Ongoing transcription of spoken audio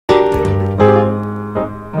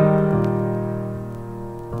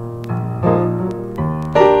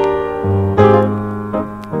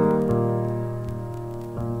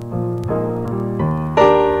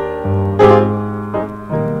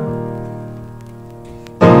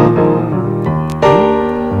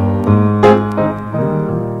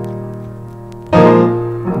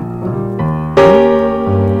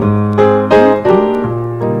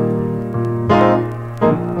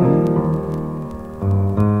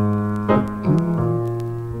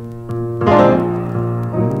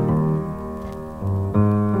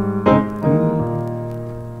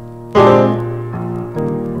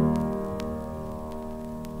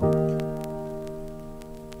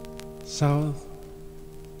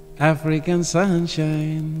African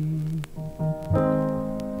sunshine.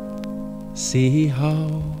 See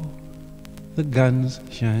how the guns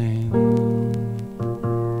shine.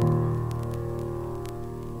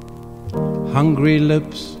 Hungry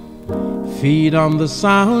lips feed on the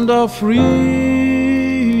sound of freedom.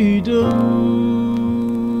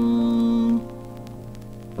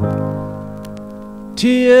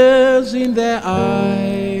 Tears in their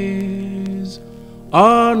eyes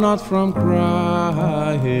are not from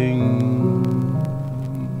crying,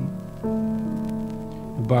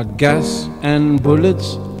 but gas and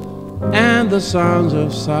bullets and the sounds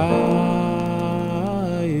of sighing.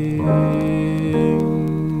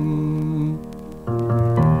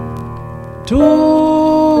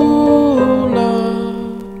 Tula,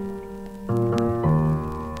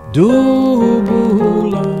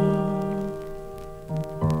 Dubula,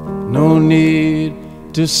 no need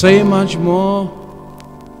to say much more.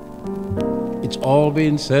 It's all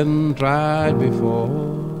been said and tried before.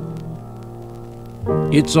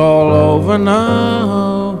 It's all over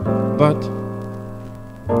now, but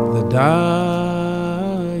the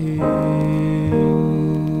dying.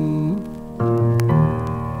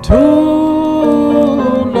 Tula,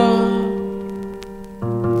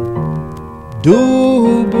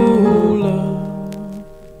 Dubula,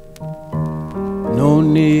 no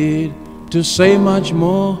need to say much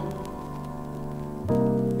more.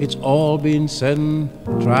 It's all been said and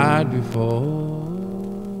tried before.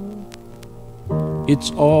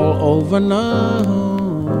 It's all over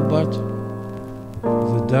now, but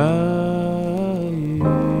the dying.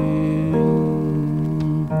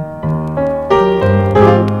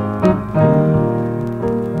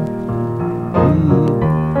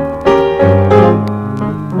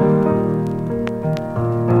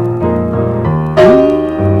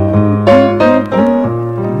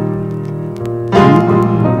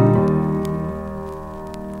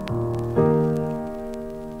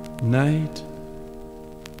 Night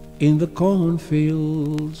in the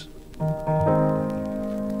cornfields,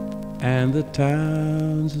 and the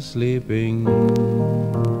towns are sleeping.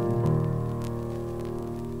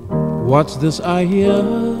 What's this I hear?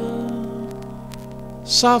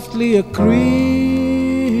 Softly a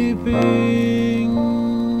creeping.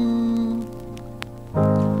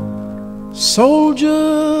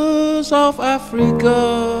 Soldiers of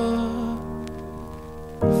Africa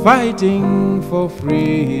fighting for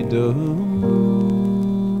freedom.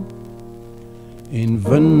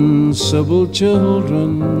 Invincible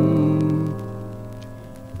children,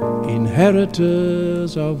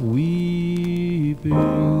 inheritors of weeping.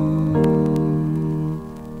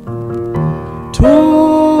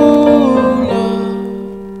 Tula,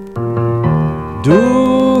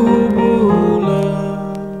 Dubula,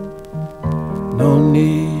 no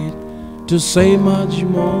need to say much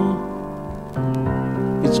more.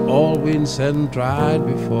 It's all been said and tried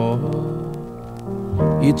before.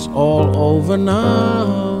 It's all over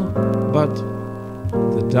now, but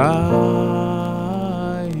the dying.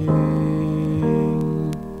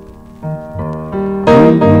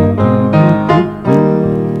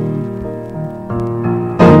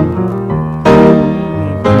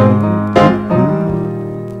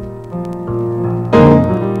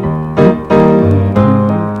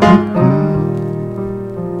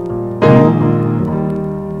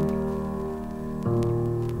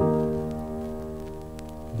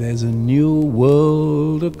 There's a new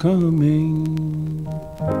world a-coming.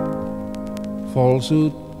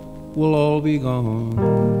 Falsehood will all be gone.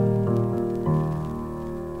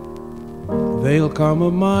 They'll come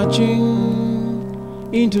a-marching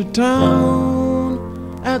into town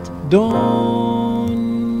at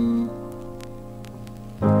dawn,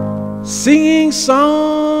 singing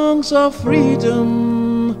songs of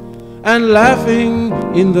freedom and laughing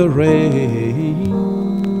in the rain.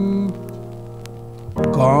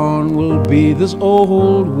 Gone will be this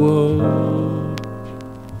old world.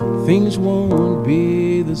 Things won't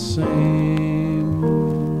be the same.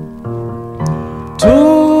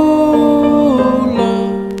 Tula,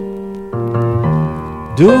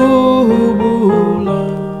 Dubula,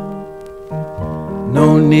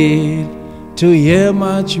 no need to hear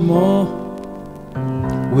much more.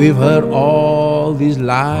 We've heard all these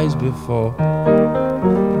lies before.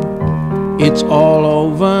 It's all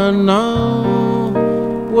over now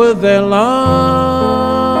with their lying.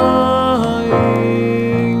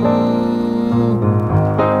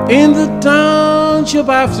 In the township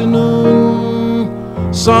afternoon,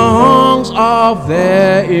 songs of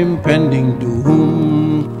their impending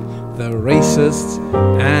doom. The racists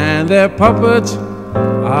and their puppets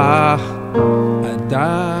are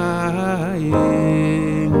dying.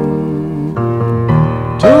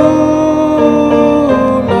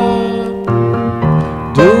 Tula,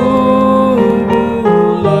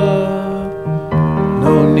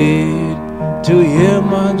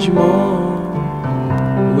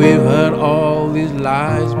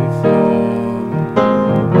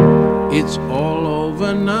 It's all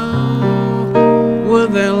over now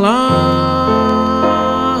with their lying.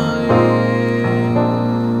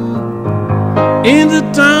 In the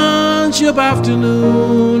township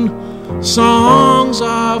afternoon, songs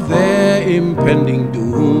of their impending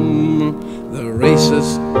doom. The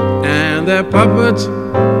racists and their puppets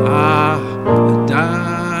are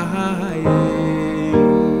dying.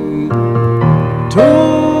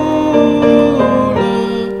 Tula,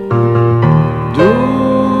 dula,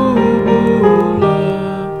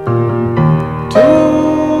 tula,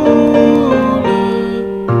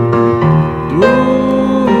 dula.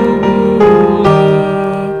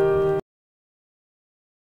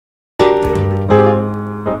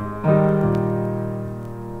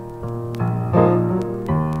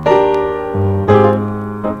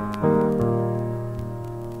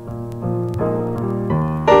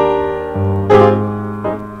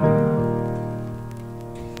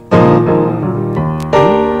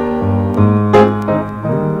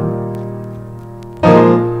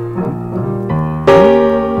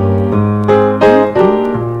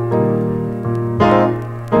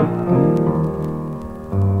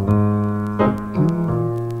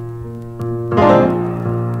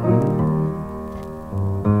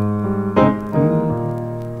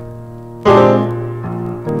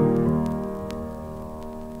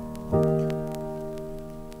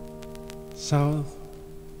 South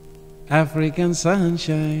African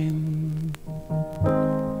sunshine,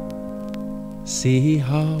 see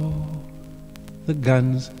how the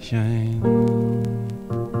guns shine.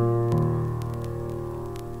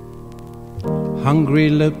 Hungry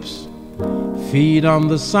lips feed on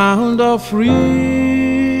the sound of freedom.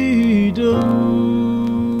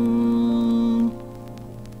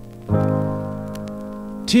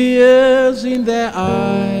 Tears in their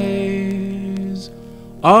eyes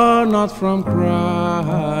are not from crying,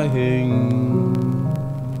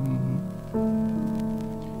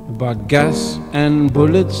 but gas and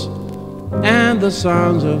bullets and the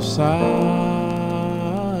sounds of sighing.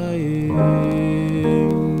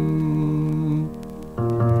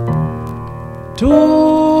 Tula,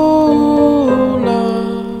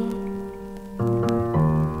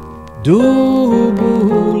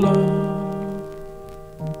 dubula,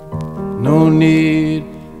 no need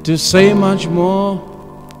to say much more.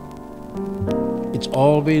 It's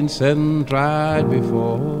all been said and tried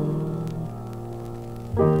before.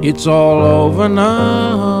 It's all over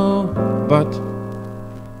now, but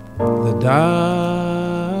the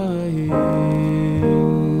dying.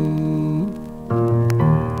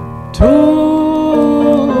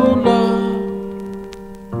 Tula,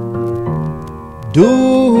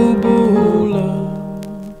 dubula,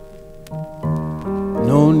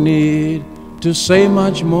 no need to say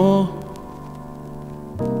much more.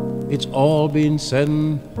 It's all been said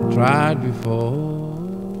and tried before.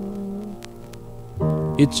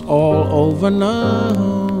 It's all over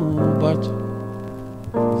now, but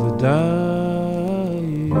the dying.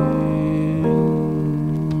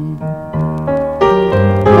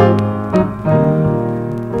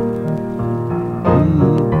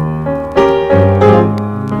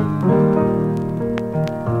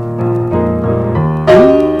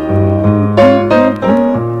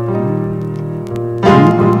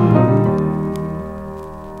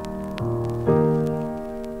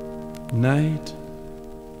 Night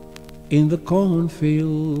in the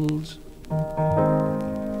cornfields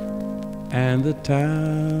and the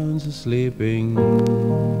town's are sleeping.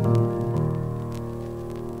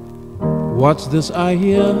 What's this I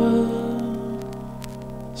hear?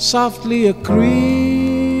 Softly a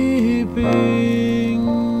creeping.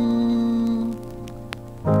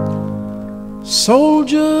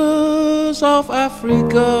 Soldiers of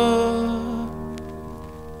Africa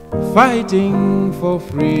fighting for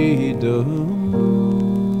freedom.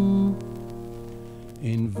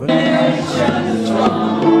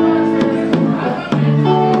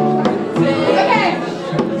 Okay,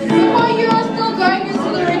 before you are still going into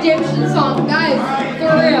the redemption song, guys,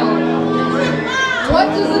 for real, what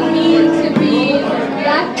does it mean to be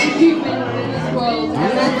black and human in this world?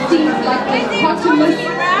 And that seems like the bottomless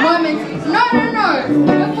moment. No.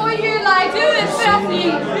 Before you like do it,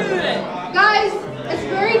 guys, it's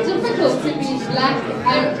very difficult to be black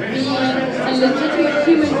and be a legitimate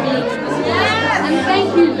human being in this world. And thank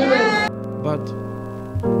you, Lewis. But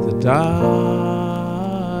the dark